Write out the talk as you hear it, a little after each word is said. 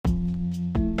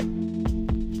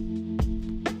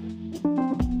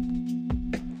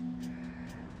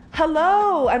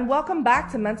Hello and welcome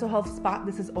back to Mental Health Spot.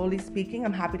 This is Oli speaking.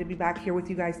 I'm happy to be back here with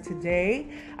you guys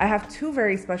today. I have two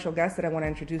very special guests that I want to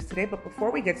introduce today, but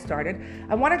before we get started,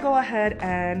 I want to go ahead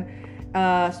and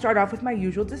start off with my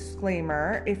usual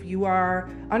disclaimer. If you are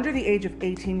under the age of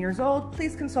 18 years old,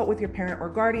 please consult with your parent or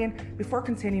guardian before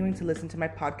continuing to listen to my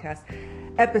podcast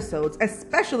episodes,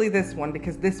 especially this one,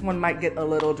 because this one might get a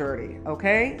little dirty,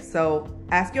 okay? So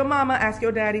ask your mama, ask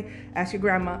your daddy, ask your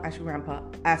grandma, ask your grandpa,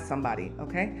 ask somebody,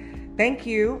 okay? Thank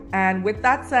you. And with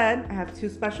that said, I have two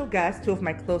special guests, two of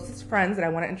my closest friends that I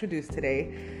want to introduce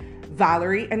today,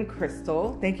 Valerie and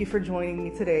Crystal. Thank you for joining me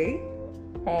today.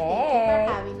 Hey.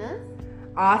 Thank you for having us.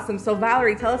 Awesome. So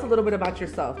Valerie, tell us a little bit about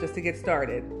yourself just to get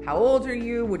started. How old are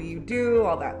you? What do you do?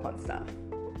 All that fun stuff.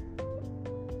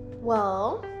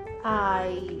 Well,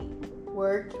 I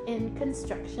work in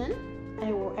construction.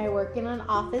 I work in an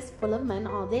office full of men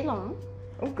all day long.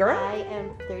 Oh, girl. I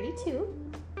am 32.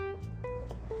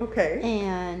 Okay.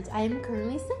 And I'm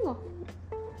currently single.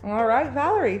 All right,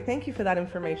 Valerie, thank you for that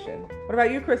information. What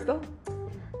about you, Crystal?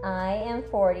 I am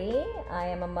 40. I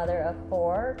am a mother of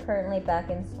 4, currently back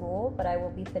in school, but I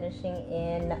will be finishing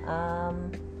in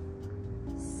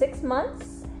 6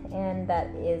 months, and that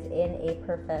is in a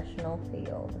professional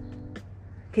field.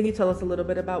 Can you tell us a little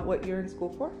bit about what you're in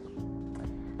school for?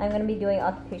 I'm going to be doing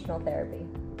occupational therapy.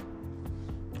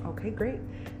 Okay, great.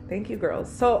 Thank you, girls.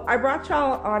 So I brought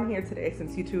y'all on here today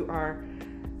since you two are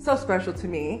so special to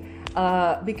me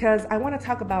because I want to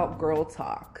talk about girl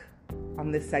talk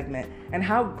on this segment and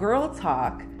how girl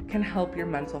talk can help your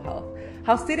mental health.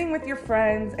 How sitting with your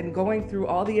friends and going through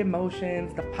all the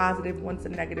emotions, the positive ones, the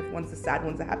negative ones, the sad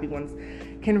ones, the happy ones,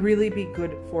 can really be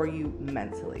good for you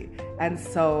mentally. And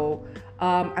so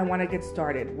I want to get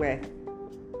started with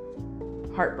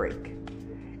heartbreak.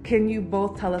 Can you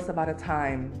both tell us about a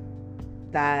time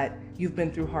that you've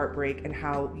been through heartbreak and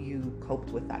how you coped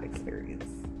with that experience?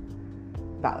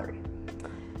 Valerie.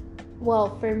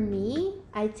 Well, for me,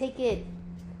 it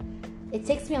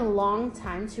takes me a long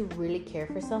time to really care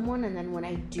for someone, and then when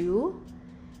I do,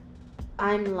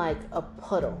 I'm like a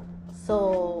puddle.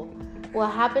 So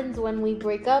what happens when we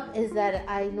break up is that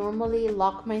I normally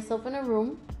lock myself in a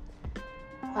room.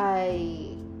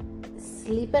 I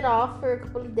sleep it off for a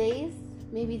couple of days,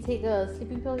 maybe take a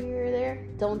sleeping pill here or there.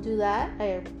 Don't do that.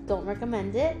 I don't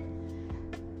recommend it.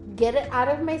 Get it out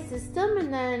of my system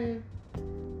and then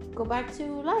go back to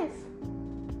life.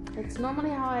 That's normally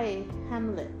how I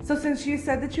handle it. So since you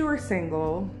said that you were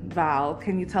single, Val,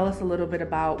 can you tell us a little bit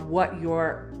about what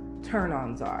your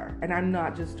turn-ons are? And I'm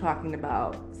not just talking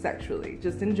about sexually,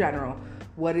 just in general.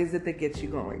 What is it that gets you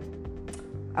going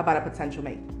about a potential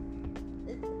mate?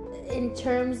 In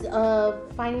terms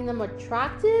of finding them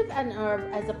attractive and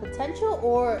as a potential,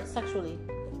 or sexually?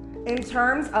 In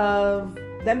terms of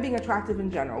them being attractive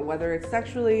in general, whether it's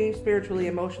sexually, spiritually,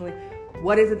 emotionally,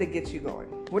 what is it that gets you going?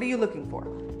 What are you looking for?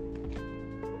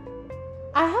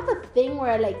 I have a thing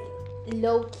where I like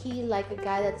low-key like a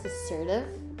guy that's assertive.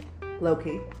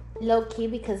 Low-key? Low-key,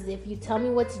 because if you tell me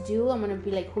what to do, I'm going to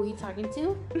be like, who are you talking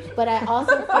to? But I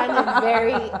also find it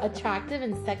very attractive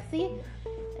and sexy.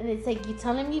 And it's like, you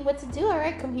telling me what to do? All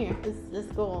right, come here.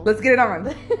 Let's go. Let's get it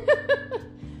on.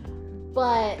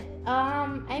 But,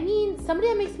 I mean, somebody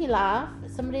that makes me laugh.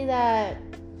 Somebody that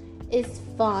is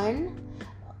fun.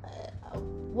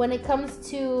 When it comes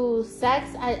to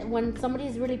sex, when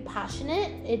somebody's really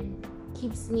passionate, it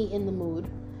keeps me in the mood.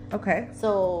 Okay.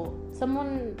 So,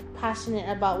 someone passionate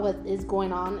about what is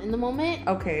going on in the moment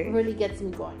really gets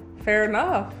me going. Fair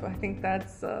enough. I think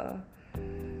that's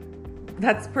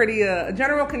pretty a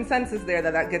general consensus there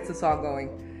that gets us all going.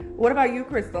 What about you,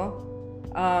 Crystal?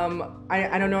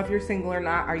 I don't know if you're single or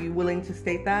not. Are you willing to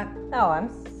state that? No, I'm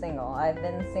single. I've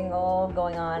been single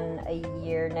going on a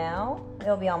year now.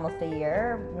 It'll be almost a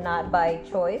year. Not by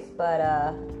choice,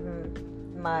 but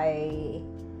my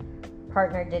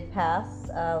partner did pass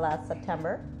last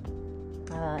September.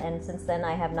 And since then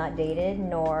I have not dated,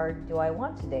 nor do I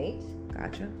want to date.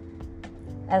 Gotcha.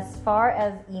 As far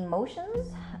as emotions,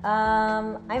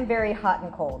 I'm very hot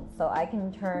and cold, so I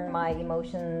can turn my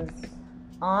emotions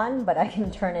on, but I can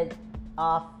turn it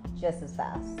off just as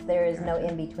fast. There is no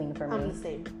in between for me. I'm the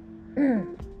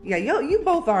same. Yeah, you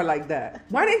both are like that.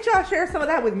 Why didn't y'all share some of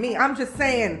that with me? I'm just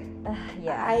saying.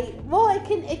 Yeah.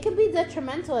 It can be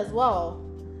detrimental as well,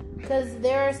 because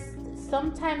there's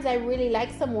sometimes I really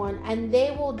like someone and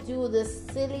they will do the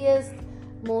silliest,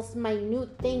 most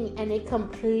minute thing, and it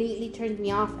completely turns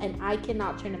me off, and I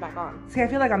cannot turn it back on. See, I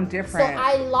feel like I'm different. So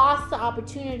I lost the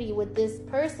opportunity with this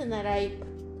person that I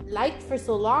liked for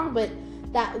so long, but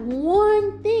that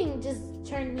one thing just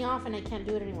turned me off, and I can't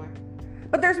do it anymore.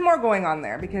 But there's more going on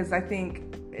there, because I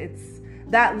think it's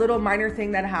that little minor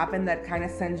thing that happened that kind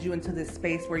of sends you into this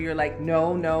space where you're like,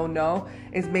 no, no, no,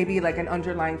 is maybe like an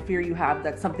underlying fear you have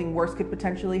that something worse could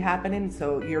potentially happen, and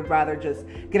so you'd rather just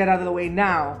get it out of the way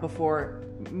now before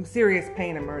serious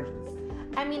pain emerges.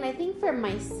 I mean, I think for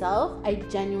myself, I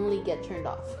genuinely get turned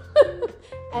off.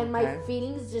 And my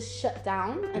feelings just shut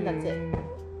down, and that's it.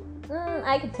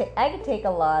 I could take a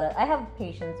lot of. I have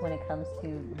patience when it comes to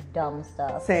dumb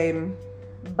stuff. Same.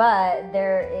 But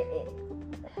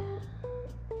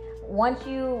once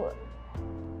you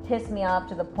piss me off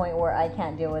to the point where I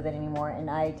can't deal with it anymore, and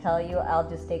I tell you, I'll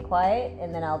just stay quiet,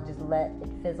 and then I'll just let it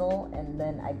fizzle, and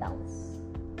then I bounce.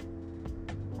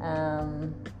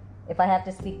 If I have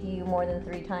to speak to you more than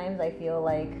 3 times, I feel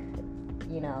like,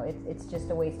 it's just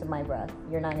a waste of my breath.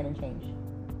 You're not going to change.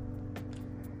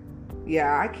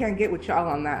 Yeah, I can't get with y'all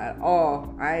on that at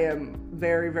all. I am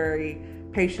very, very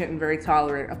patient and very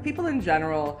tolerant of people in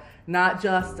general, not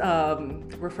just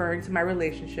referring to my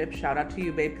relationship. Shout out to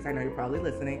you, babe, because I know you're probably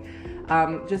listening.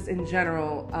 Just in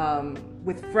general,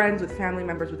 with friends, with family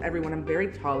members, with everyone, I'm very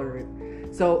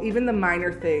tolerant. So even the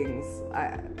minor things,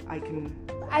 I can.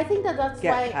 I think that's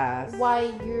past.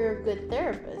 why you're a good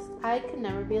therapist. I could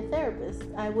never be a therapist.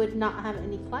 I would not have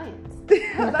any clients.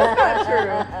 That's not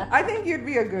true. I think you'd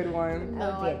be a good one.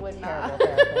 No, I would not.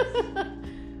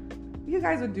 You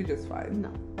guys would do just fine.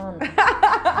 No.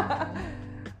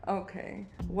 Okay.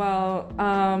 Well,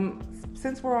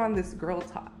 since we're on this girl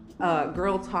talk,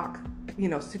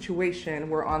 situation,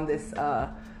 we're on this,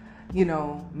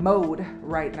 mode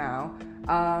right now.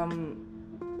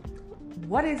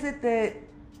 What is it that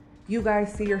you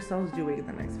guys see yourselves doing in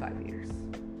the next 5 years?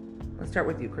 Let's start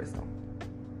with you, Crystal.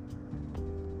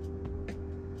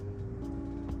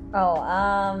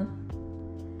 I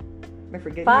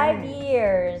forget 5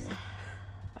 years.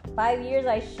 5 years,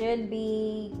 I should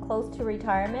be close to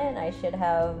retirement. I should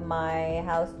have my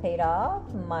house paid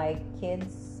off, my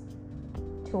kids'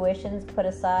 tuitions put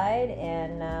aside,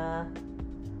 and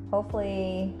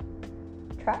hopefully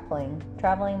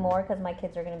traveling more, because my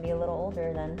kids are going to be a little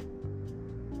older then.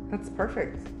 That's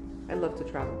perfect. I love to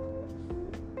travel.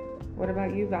 What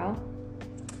about you, Val?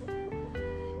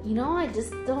 I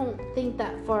just don't think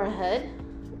that far ahead.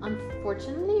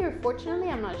 Unfortunately or fortunately,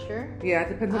 I'm not sure. Yeah, it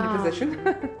depends on your position.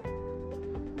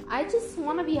 I just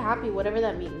want to be happy, whatever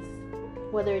that means.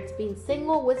 Whether it's being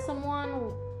single with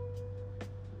someone,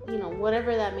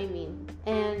 whatever that may mean.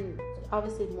 And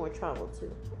obviously more travel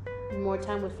too. More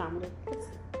time with family.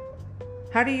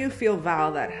 How do you feel,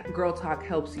 Val, that Girl Talk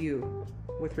helps you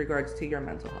with regards to your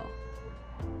mental health?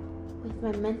 With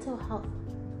my mental health?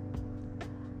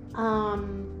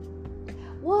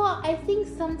 Well, I think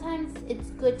sometimes it's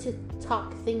good to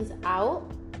talk things out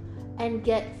and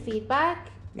get feedback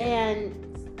and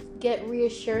get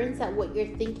reassurance that what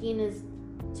you're thinking is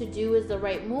to do is the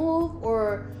right move,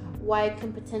 or why it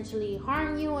can potentially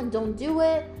harm you, and don't do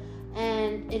it.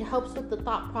 And it helps with the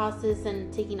thought process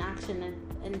and taking action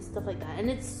and stuff like that. And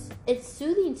it's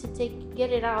soothing to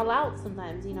get it all out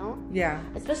sometimes, Yeah.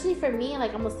 Especially for me,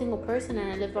 like, I'm a single person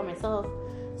and I live by myself.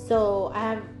 So I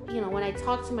have, when I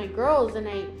talk to my girls and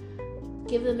I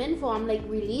give them info, I'm like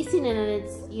releasing it, and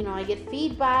it's, I get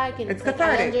feedback, and it's like,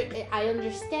 cathartic. I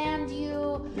understand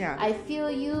you. Yeah. I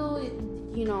feel you.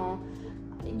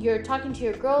 You're talking to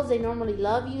your girls. They normally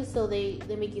love you, so they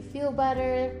make you feel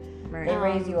better. Right. They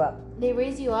raise you up. They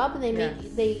raise you up, and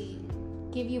they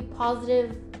give you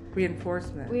positive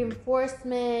reinforcement.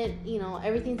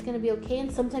 Everything's gonna be okay.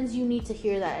 And sometimes you need to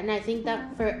hear that. And I think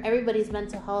that for everybody's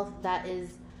mental health, that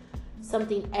is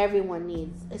something everyone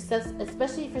needs.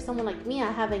 Especially for someone like me,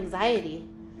 I have anxiety.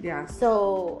 Yeah.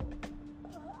 So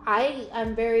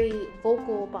I'm very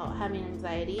vocal about having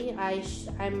anxiety.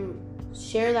 I'm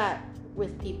share that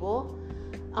with people.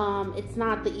 It's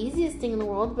not the easiest thing in the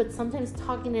world, but sometimes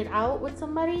talking it out with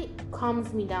somebody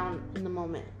calms me down in the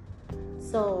moment.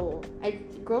 So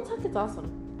Girl Talk is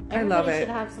awesome. I love it. Everybody should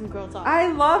have some Girl Talk.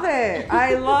 I love it.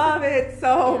 I love it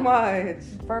so much.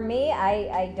 For me,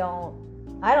 I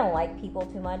don't like people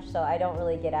too much, so I don't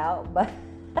really get out, but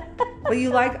But you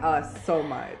like us so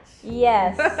much.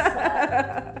 Yes.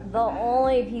 The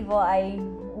only people I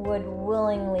would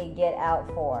willingly get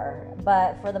out for.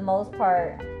 But for the most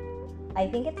part, I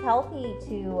think it's healthy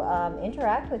to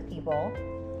interact with people,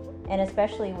 and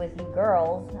especially with you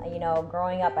girls.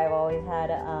 Growing up, I've always had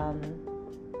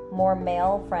more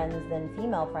male friends than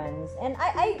female friends, and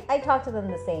I talk to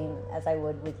them the same as I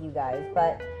would with you guys.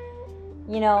 But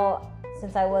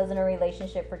since I was in a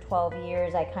relationship for 12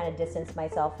 years, I kind of distanced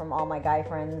myself from all my guy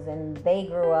friends, and they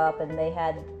grew up and they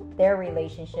had their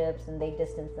relationships and they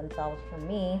distanced themselves from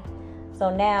me. So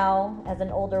now, as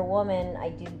an older woman, I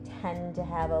do tend to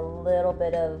have a little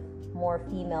bit of more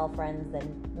female friends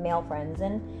than male friends,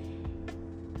 and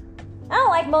I don't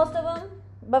like most of them,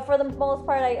 but for the most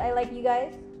part, I like you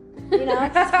guys. You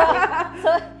know,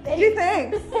 so Gee,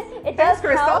 thanks. It does Thanks,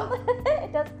 Crystal. help.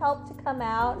 It does help to come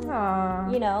out, Aw.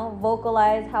 and, you know,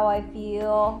 vocalize how I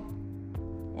feel,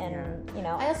 and you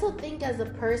know, I also think as a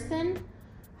person,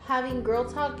 having girl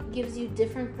talk gives you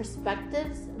different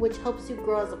perspectives, which helps you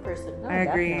grow as a person. oh, I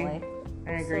agree. definitely.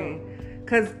 I agree.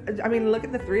 Because, I mean, look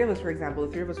at the three of us, for example.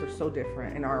 The three of us are so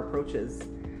different in our approaches.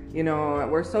 You know,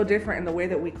 we're so different in the way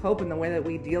that we cope, in the way that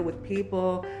we deal with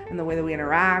people, in the way that we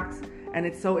interact. And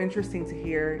it's so interesting to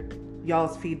hear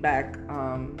y'all's feedback.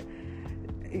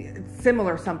 It's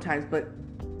similar sometimes, but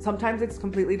sometimes it's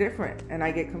completely different. And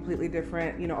I get completely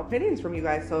different, you know, opinions from you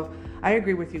guys. So I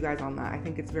agree with you guys on that. I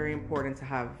think it's very important to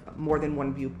have more than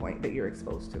one viewpoint that you're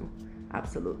exposed to.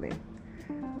 Absolutely.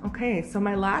 Okay, so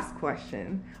my last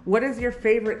question. What is your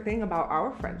favorite thing about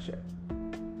our friendship?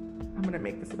 I'm going to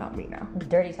make this about me now.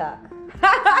 Dirty talk.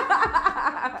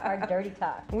 Our dirty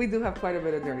talk. We do have quite a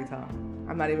bit of dirty talk.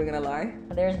 I'm not even going to lie.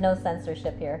 There's no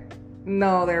censorship here.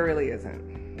 No, there really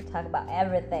isn't. We talk about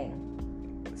everything.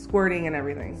 Squirting and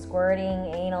everything.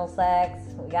 Squirting, anal sex.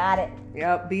 We got it.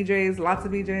 Yep, BJs, lots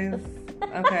of BJs.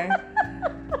 Okay.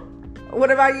 What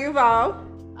about you, Val?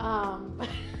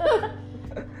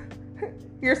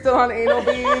 You're still on anal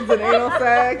beads and anal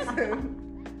sex?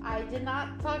 I did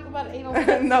not talk about anal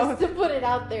sex, No. just to put it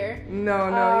out there. No,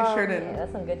 you sure Yeah, didn't.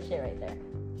 that's some good shit right there.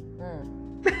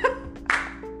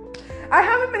 I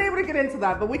haven't been able to get into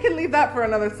that, but we can leave that for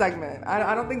another segment.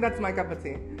 I don't think that's my cup of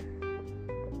tea.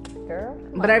 Girl.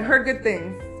 But I've heard good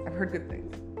things.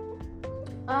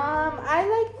 I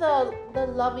like the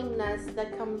lovingness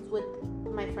that comes with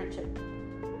my friendship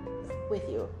with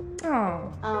you.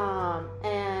 Oh.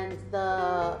 And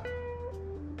the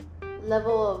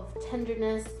level of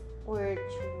tenderness which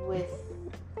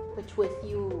with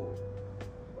you,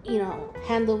 you know,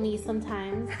 handle me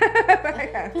sometimes.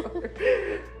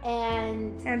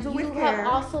 And Handle you with have care.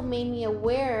 also made me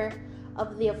aware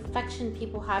of the affection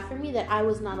people have for me that I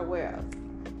was not aware of.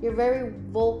 You're very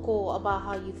vocal about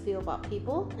how you feel about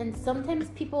people, and sometimes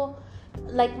people,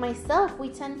 like myself, we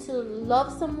tend to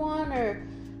love someone or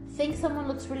think someone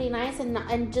looks really nice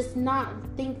and just not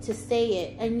think to say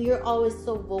it, and you're always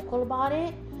so vocal about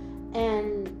it,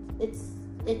 and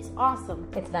it's awesome.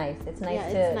 It's nice. It's nice Yeah,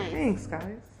 to it's nice. Thanks,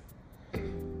 guys.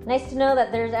 nice to know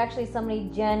that there's actually somebody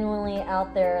genuinely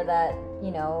out there that,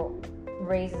 you know,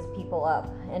 raises people up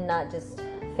and not just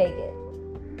fake it.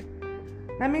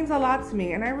 That means a lot to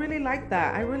me, and I really like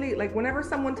that. I really like whenever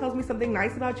someone tells me something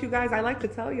nice about you guys, I like to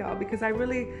tell y'all because I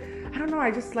don't know, I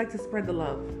just like to spread the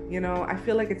love. You know, I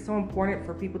feel like it's so important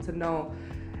for people to know.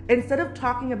 Instead of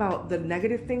talking about the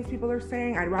negative things people are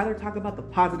saying, I'd rather talk about the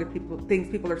positive things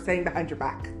people are saying behind your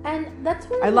back. And that's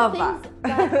one I of love the things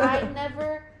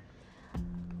that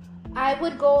I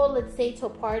would go, let's say, to a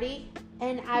party,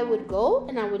 and I would go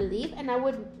and I would leave and I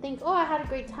would think, oh, I had a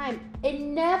great time. It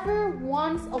never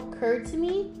once occurred to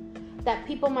me that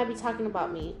people might be talking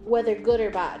about me, whether good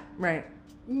or bad. Right,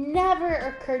 Never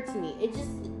occurred to me. It just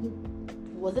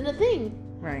wasn't a thing.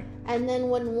 right. And then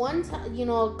when one time, you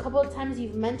know, a couple of times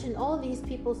you've mentioned, oh, these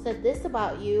people said this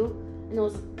about you, and it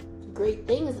was great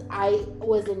things, I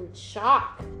was in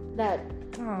shock that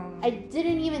Oh. I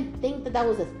didn't even think that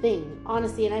was a thing,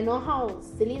 honestly. And I know how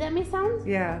silly that may sound,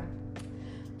 Yeah.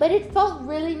 but it felt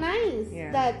really nice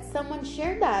Yeah. that someone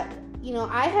shared that. You know,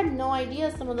 I had no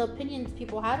idea some of the opinions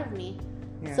people had of me.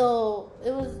 Yeah. So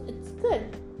it's good.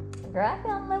 Girl, I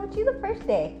fell in love with you the first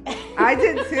day. I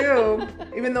did too,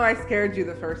 even though I scared you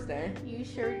the first day. You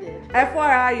sure did.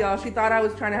 FYI, y'all, she thought I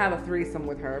was trying to have a threesome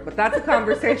with her, but that's a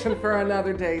conversation for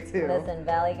another day too. Listen,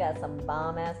 Valley got some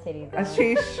bomb ass titties. on.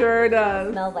 She sure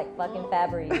does. Smells like fucking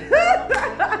Febreze.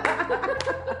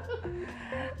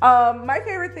 My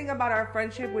favorite thing about our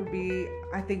friendship would be,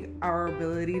 I think, our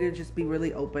ability to just be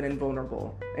really open and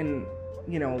vulnerable in,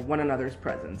 you know, one another's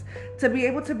presence. To be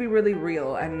able to be really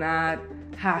real and not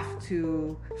have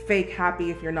to fake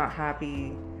happy if you're not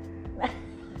happy.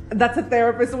 That's a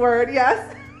therapist word,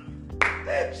 yes.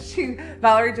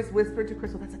 Valerie just whispered to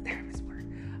Crystal, that's a therapist word.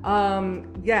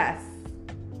 Yes.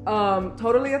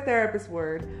 Totally a therapist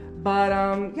word. But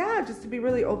yeah, just to be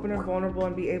really open and vulnerable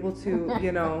and be able to,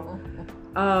 you know,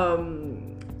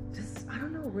 just, I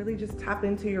don't know, really just tap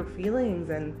into your feelings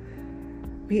and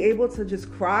be able to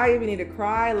just cry if you need to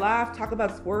cry, laugh, talk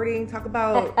about squirting, talk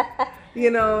about,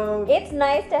 you know. It's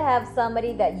nice to have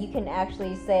somebody that you can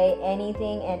actually say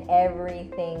anything and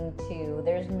everything to.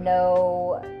 There's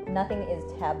nothing is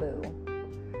taboo.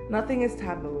 Nothing is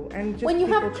taboo, and just When you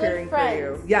people have good cheering for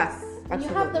you. friends. Yes, When absolutely.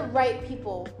 you have the right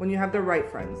people. When you have the right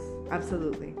friends,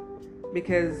 absolutely.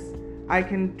 Because I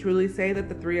can truly say that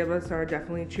the three of us are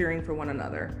definitely cheering for one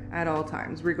another at all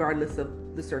times, regardless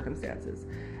of the circumstances.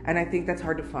 And I think that's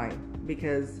hard to find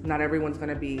because not everyone's going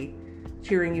to be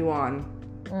cheering you on.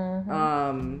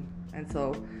 And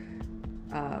so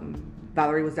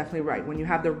Valerie was definitely right. When you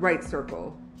have the right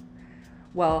circle.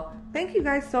 Well, thank you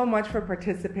guys so much for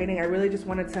participating. I really just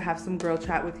wanted to have some girl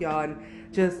chat with y'all and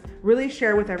just really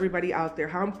share with everybody out there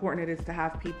how important it is to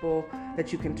have people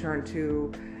that you can turn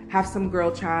to, have some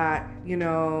girl chat,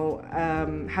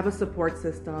 have a support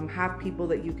system, have people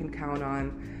that you can count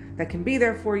on that can be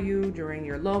there for you during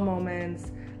your low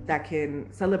moments, that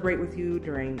can celebrate with you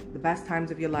during the best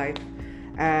times of your life.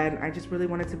 And I just really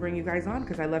wanted to bring you guys on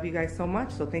because I love you guys so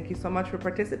much. So thank you so much for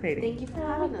participating. Thank you for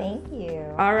having us. Thank you.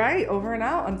 All right, over and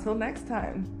out. Until next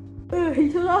time.